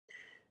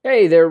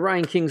Hey there,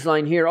 Ryan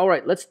Kingsline here. All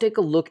right, let's take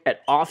a look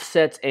at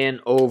offsets and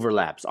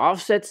overlaps.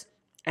 Offsets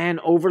and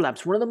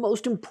overlaps, one of the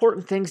most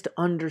important things to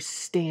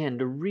understand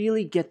to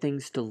really get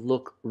things to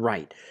look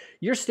right.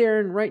 You're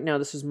staring right now,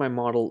 this is my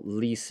model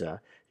Lisa.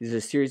 These are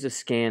a series of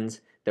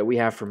scans that we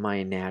have from my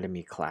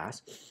anatomy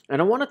class.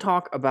 And I want to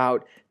talk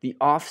about the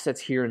offsets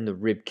here in the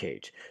rib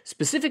cage.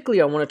 Specifically,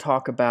 I want to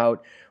talk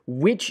about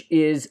which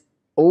is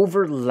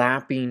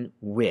overlapping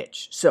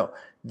which. So,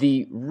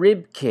 the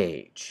rib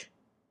cage,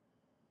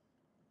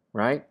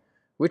 right?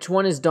 Which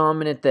one is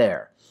dominant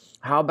there?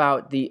 How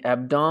about the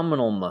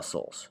abdominal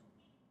muscles?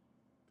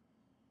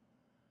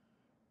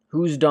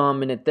 Who's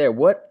dominant there?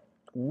 What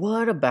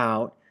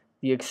about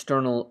the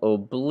external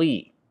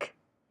oblique?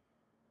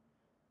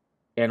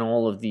 And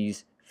all of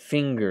these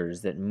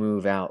fingers that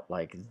move out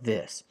like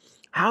this.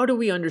 How do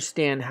we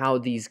understand how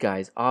these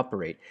guys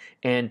operate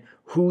and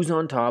who's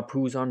on top,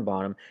 who's on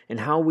bottom, and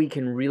how we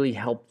can really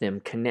help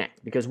them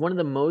connect? Because one of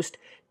the most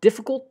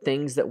difficult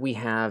things that we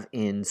have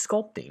in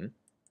sculpting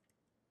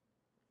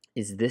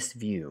is this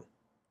view.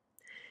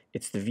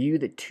 It's the view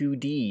that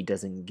 2D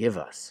doesn't give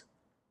us.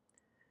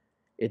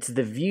 It's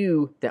the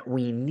view that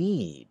we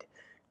need.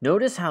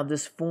 Notice how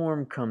this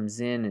form comes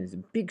in as a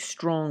big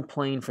strong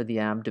plane for the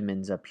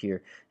abdomens up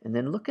here. And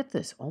then look at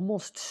this,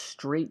 almost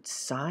straight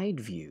side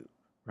view,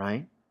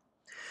 right?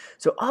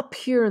 So up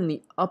here in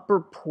the upper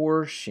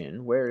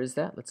portion, where is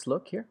that? Let's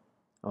look here.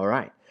 All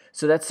right.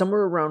 So that's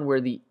somewhere around where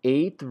the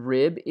 8th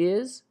rib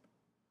is,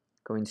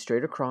 going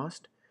straight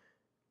across.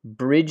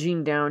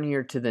 Bridging down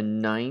here to the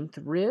 9th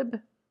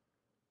rib,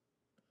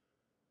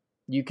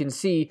 you can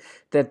see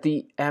that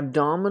the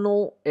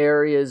abdominal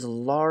area is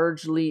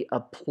largely a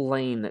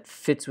plane that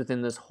fits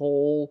within this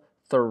whole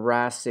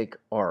thoracic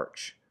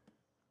arch.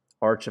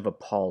 Arch of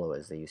Apollo,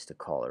 as they used to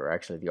call it. Or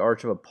actually, the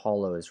Arch of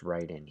Apollo is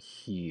right in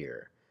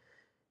here.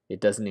 It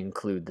doesn't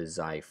include the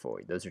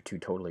xiphoid. Those are two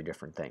totally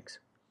different things.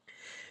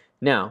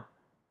 Now,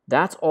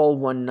 that's all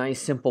one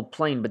nice simple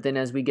plane, but then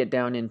as we get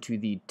down into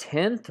the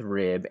 10th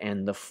rib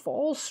and the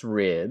false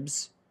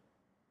ribs,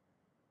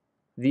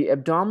 the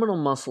abdominal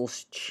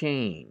muscles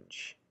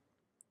change.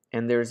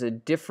 And there's a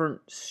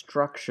different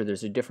structure,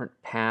 there's a different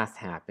path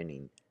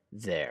happening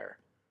there.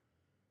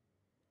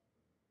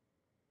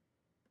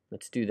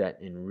 Let's do that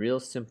in real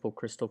simple,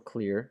 crystal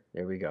clear.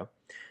 There we go.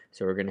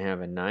 So we're going to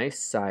have a nice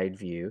side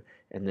view,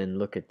 and then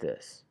look at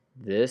this.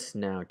 This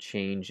now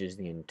changes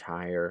the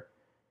entire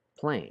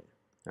plane.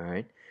 All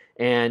right,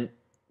 and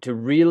to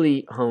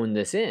really hone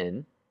this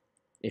in,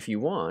 if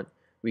you want,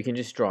 we can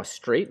just draw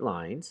straight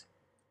lines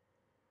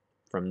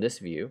from this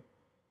view.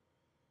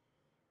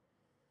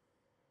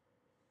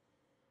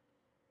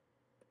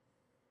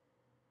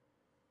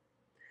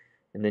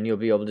 And then you'll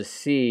be able to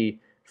see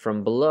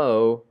from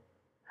below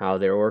how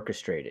they're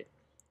orchestrated.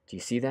 Do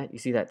you see that? You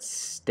see that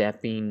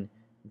stepping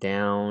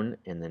down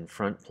and then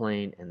front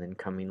plane and then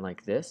coming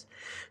like this.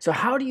 So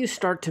how do you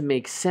start to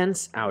make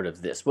sense out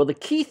of this? Well, the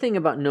key thing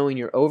about knowing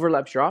your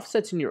overlaps, your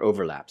offsets and your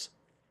overlaps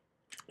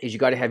is you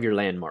got to have your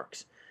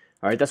landmarks.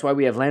 All right, that's why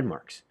we have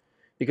landmarks.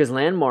 Because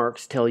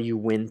landmarks tell you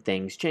when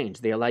things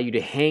change. They allow you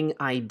to hang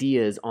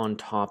ideas on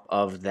top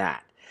of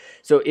that.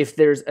 So if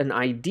there's an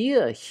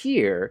idea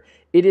here,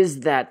 it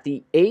is that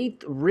the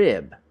 8th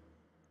rib,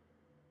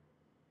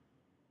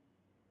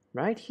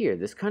 right here,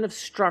 this kind of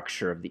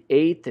structure of the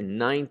 8th and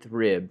 9th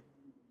rib,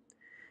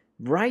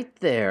 right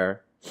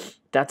there,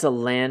 that's a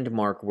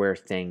landmark where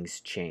things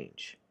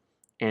change.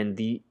 And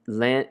the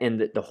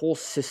whole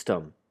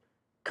system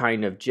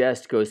kind of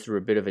just goes through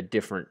a bit of a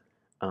different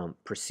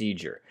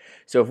procedure.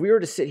 So if we were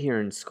to sit here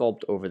and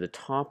sculpt over the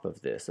top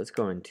of this, let's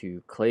go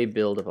into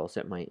Claybuildup. I'll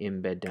set my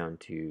embed down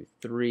to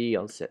 3.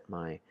 I'll set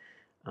my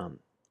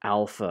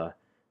alpha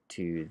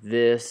to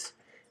this.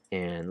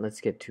 And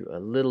let's get to a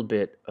little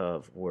bit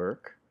of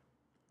work.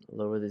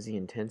 Lower the Z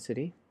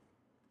intensity.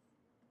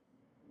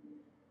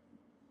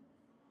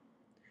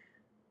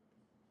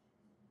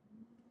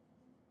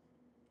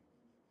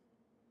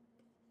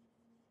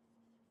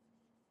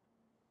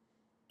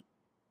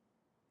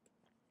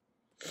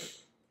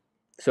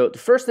 So the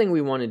first thing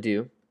we want to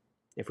do,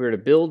 if we were to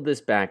build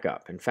this back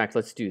up, in fact,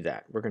 let's do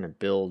that. We're going to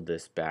build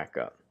this back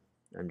up.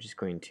 I'm just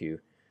going to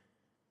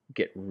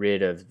get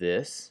rid of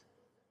this.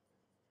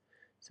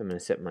 So I'm going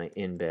to set my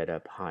embed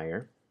up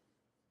higher.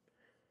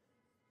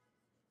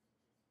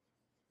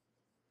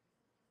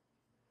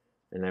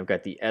 And I've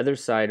got the other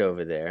side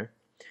over there,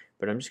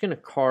 but I'm just going to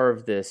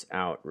carve this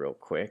out real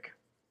quick,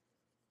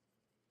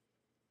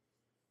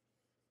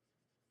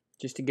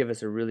 just to give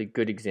us a really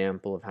good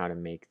example of how to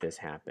make this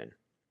happen.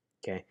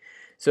 Okay,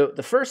 so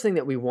the first thing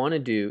that we want to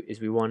do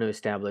is we want to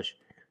establish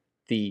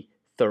the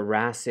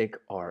thoracic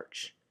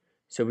arch.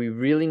 So we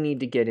really need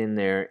to get in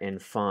there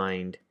and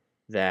find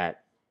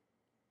that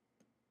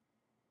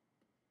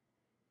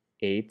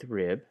 8th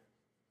rib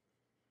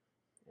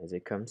as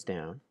it comes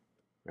down,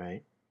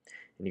 right?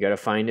 And you got to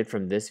find it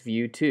from this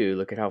view too.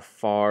 Look at how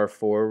far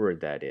forward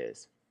that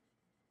is.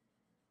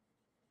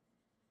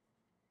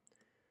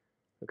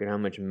 Look at how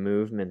much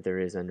movement there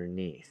is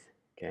underneath,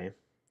 okay?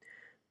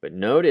 But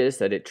notice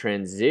that it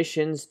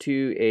transitions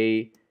to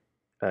a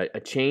a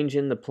change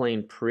in the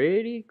plane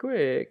pretty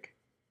quick.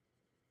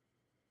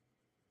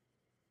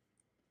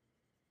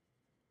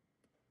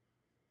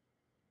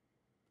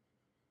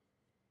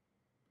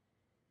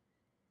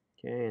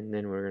 Okay, and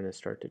then we're going to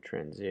start to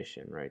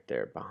transition right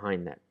there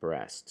behind that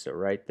breast. So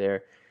right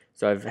there.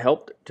 So I've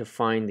helped to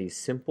find these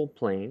simple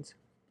planes.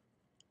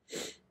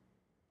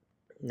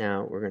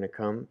 Now we're going to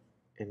come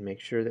and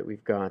make sure that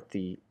we've got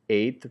the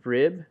 8th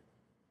rib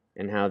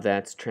and how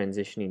that's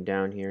transitioning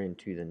down here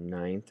into the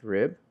 9th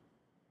rib.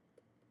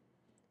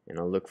 And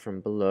I'll look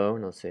from below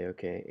and I'll say,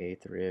 okay,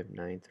 8th rib,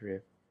 9th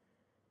rib.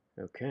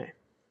 Okay.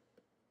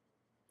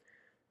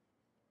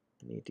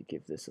 I need to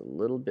give this a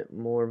little bit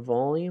more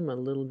volume, a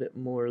little bit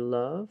more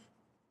love.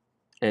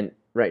 And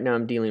right now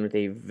I'm dealing with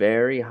a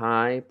very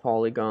high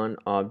polygon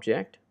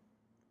object.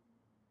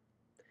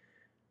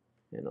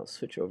 And I'll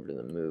switch over to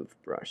the move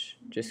brush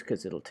just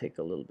because it'll take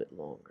a little bit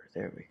longer.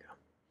 There we go.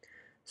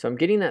 So I'm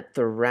getting that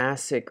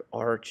thoracic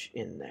arch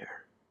in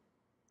there.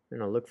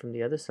 And I'll look from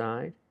the other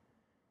side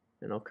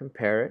and I'll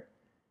compare it.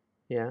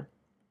 Yeah.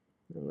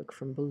 I'll look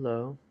from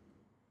below.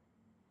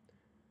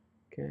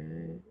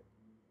 Okay.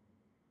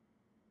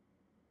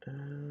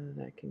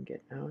 That can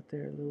get out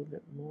there a little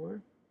bit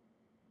more.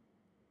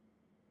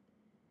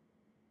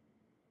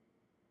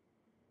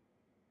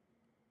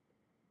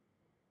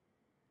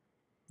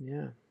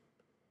 Yeah.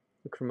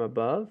 Look from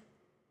above.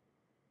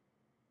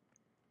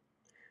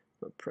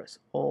 I'll press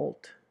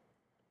Alt.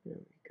 There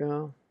we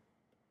go.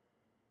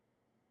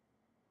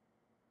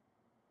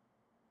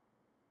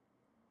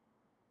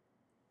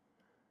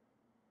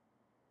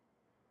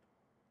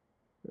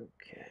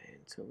 Okay,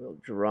 and so we'll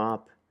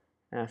drop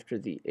after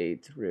the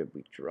 8th rib,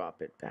 we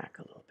drop it back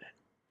a little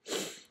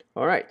bit.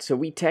 All right, so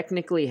we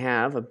technically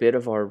have a bit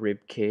of our rib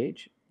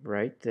cage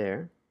right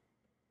there,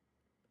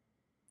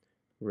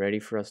 ready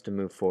for us to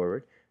move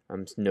forward.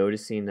 I'm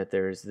noticing that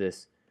there's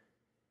this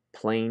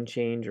plane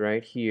change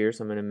right here,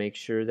 so I'm going to make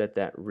sure that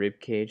that rib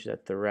cage,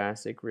 that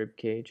thoracic rib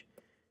cage,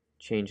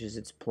 changes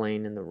its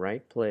plane in the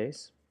right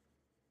place.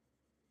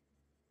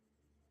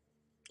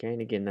 Okay,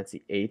 and again, that's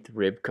the 8th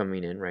rib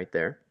coming in right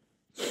there.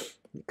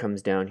 It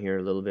comes down here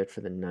a little bit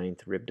for the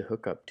 9th rib to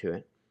hook up to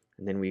it.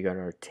 And then we got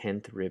our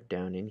 10th rib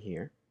down in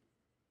here.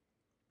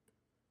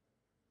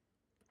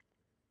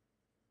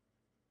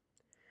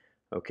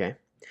 Okay,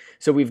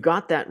 so we've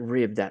got that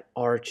rib, that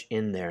arch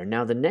in there.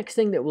 Now the next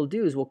thing that we'll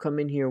do is we'll come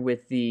in here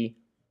with the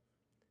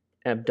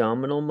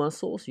abdominal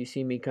muscles. You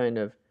see me kind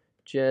of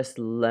just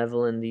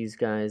leveling these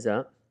guys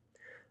up.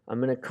 I'm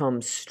going to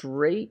come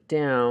straight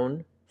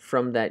down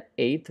from that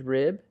 8th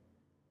rib,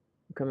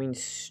 coming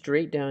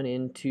straight down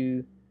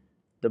into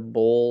the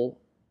bowl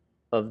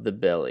of the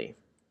belly.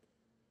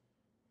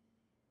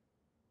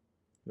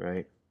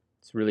 Right?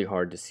 It's really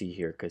hard to see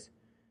here because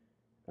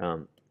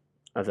of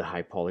the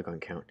high polygon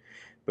count.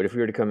 But if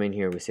we were to come in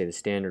here, we say the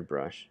standard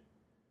brush,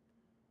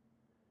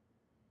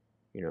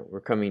 you know, we're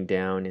coming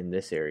down in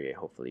this area.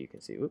 Hopefully you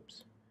can see.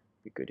 Oops.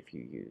 Be good if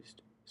you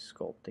used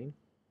sculpting.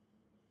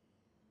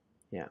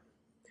 Yeah.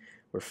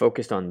 We're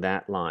focused on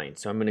that line.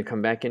 So I'm going to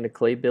come back into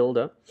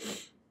Claybuildup.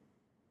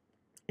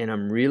 And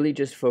I'm really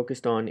just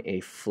focused on a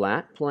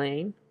flat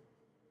plane.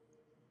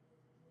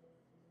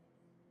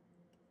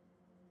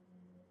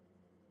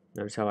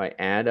 Notice how I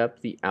add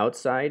up the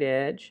outside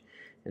edge.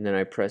 And then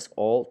I press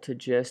Alt to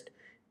just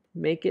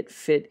make it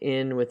fit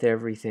in with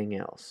everything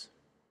else.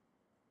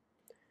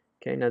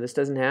 Okay, now this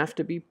doesn't have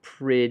to be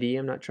pretty.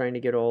 I'm not trying to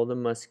get all the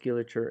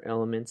musculature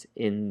elements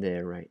in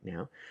there right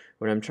now.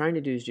 What I'm trying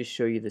to do is just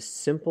show you the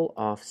simple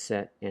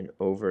offset and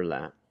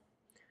overlap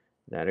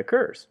that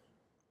occurs.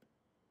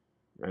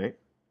 Right?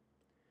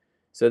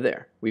 So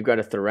there, we've got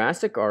a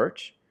thoracic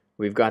arch.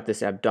 We've got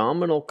this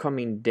abdominal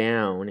coming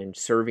down and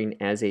serving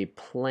as a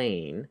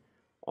plane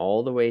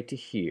all the way to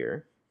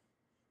here,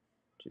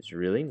 which is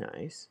really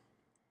nice.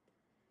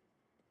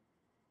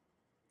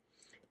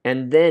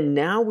 And then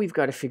now we've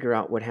got to figure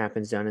out what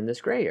happens down in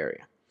this gray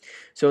area.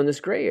 So in this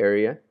gray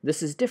area,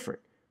 this is different.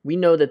 We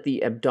know that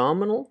the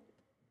abdominal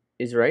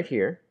is right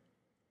here,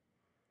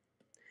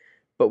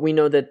 but we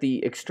know that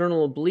the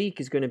external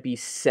oblique is going to be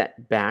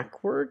set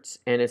backwards,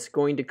 and it's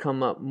going to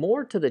come up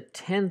more to the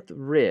 10th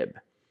rib.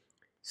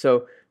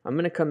 So I'm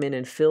going to come in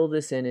and fill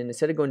this in, and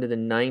instead of going to the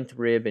 9th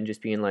rib and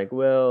just being like,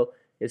 well,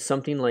 it's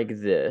something like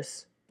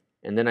this,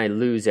 and then I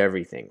lose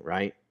everything,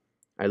 right?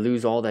 I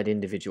lose all that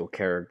individual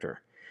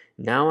character.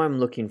 Now I'm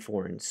looking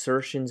for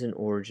insertions and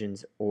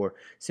origins, or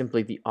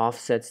simply the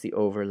offsets, the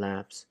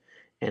overlaps,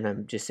 and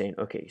I'm just saying,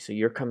 okay, so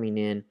you're coming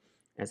in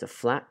as a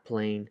flat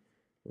plane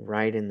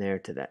right in there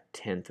to that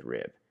 10th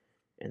rib,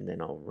 and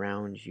then I'll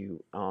round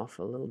you off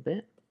a little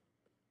bit.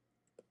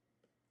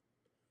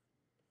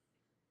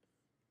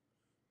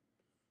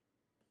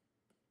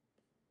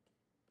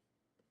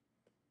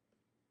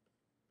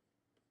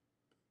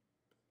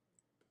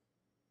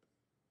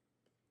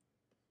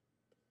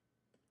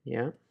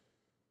 Yeah.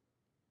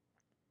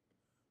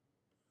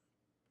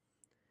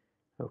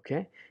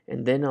 Okay,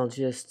 and then I'll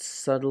just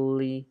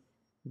subtly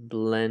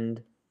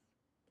blend,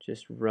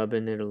 just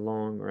rubbing it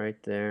along right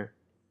there.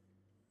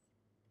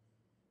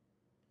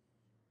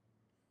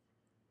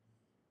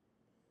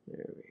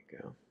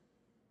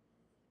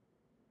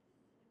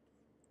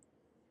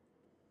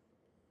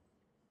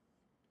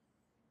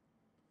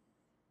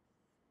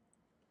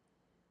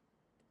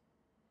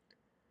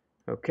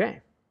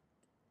 Okay,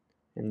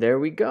 and there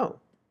we go.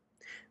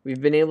 We've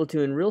been able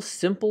to, in real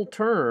simple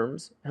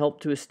terms,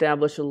 help to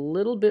establish a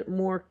little bit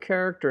more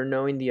character,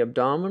 knowing the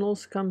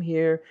abdominals come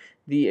here,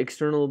 the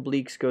external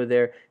obliques go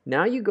there.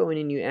 Now you go in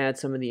and you add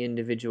some of the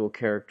individual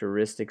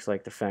characteristics,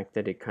 like the fact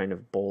that it kind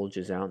of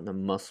bulges out and the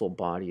muscle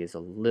body is a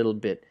little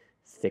bit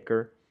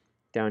thicker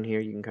down here.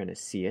 You can kind of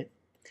see it.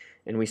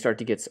 And we start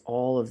to get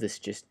all of this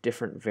just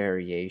different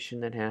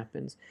variation that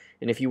happens.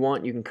 And if you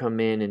want, you can come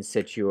in and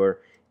set your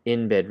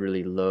in-bed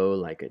really low,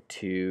 like a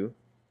 2,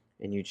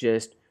 and you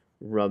just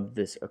rub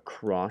this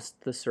across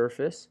the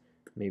surface.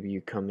 Maybe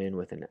you come in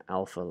with an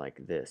alpha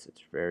like this.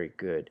 It's very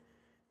good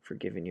for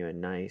giving you a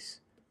nice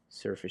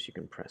surface. You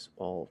can press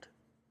Alt.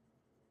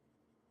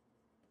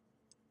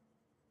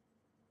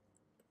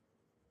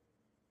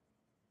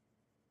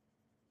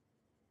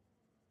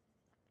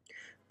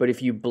 But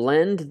if you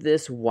blend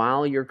this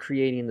while you're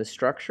creating the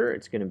structure,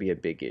 it's going to be a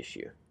big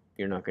issue.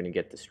 You're not going to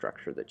get the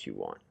structure that you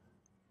want.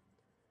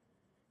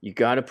 You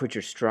got to put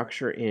your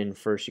structure in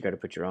first. You got to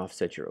put your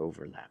offset, your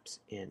overlaps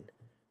in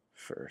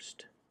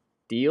first.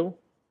 Deal?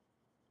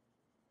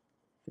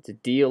 If it's a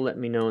deal, let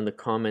me know in the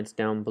comments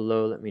down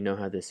below. Let me know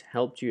how this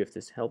helped you, if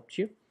this helped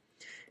you.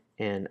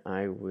 And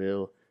I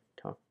will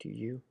talk to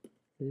you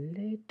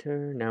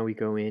later. Now we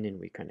go in and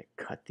we kind of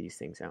cut these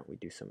things out. We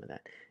do some of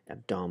that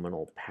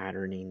abdominal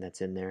patterning that's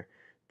in there.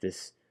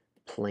 This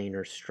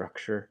planar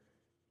structure,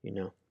 you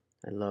know.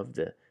 I love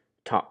the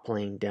top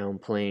plane, down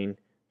plane,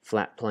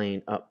 flat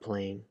plane, up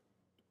plane.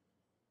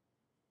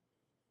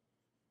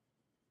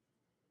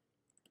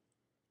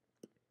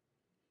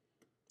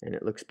 And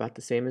it looks about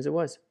the same as it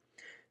was.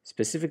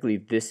 Specifically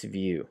this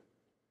view.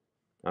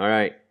 All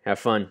right, have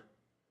fun.